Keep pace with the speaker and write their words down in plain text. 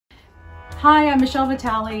Hi, I'm Michelle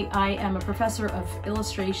Vitale. I am a professor of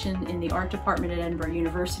illustration in the art department at Edinburgh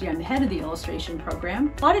University. I'm the head of the illustration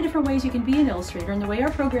program. A lot of different ways you can be an illustrator, and the way our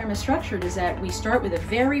program is structured is that we start with a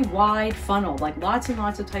very wide funnel, like lots and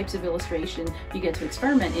lots of types of illustration you get to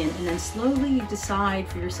experiment in, and then slowly decide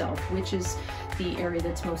for yourself which is the area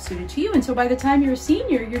that's most suited to you. And so by the time you're a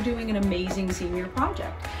senior, you're doing an amazing senior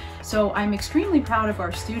project. So I'm extremely proud of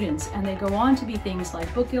our students, and they go on to be things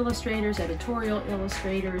like book illustrators, editorial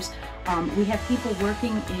illustrators. We have people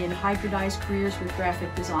working in hybridized careers with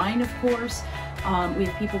graphic design, of course. We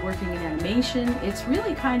have people working in animation. It's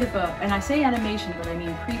really kind of a, and I say animation, but I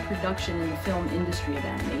mean pre-production in the film industry of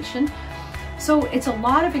animation. So it's a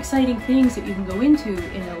lot of exciting things that you can go into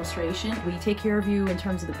in illustration. We take care of you in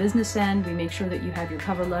terms of the business end. We make sure that you have your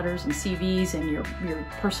cover letters and CVs and your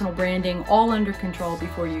personal branding all under control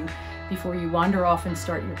before you wander off and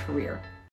start your career.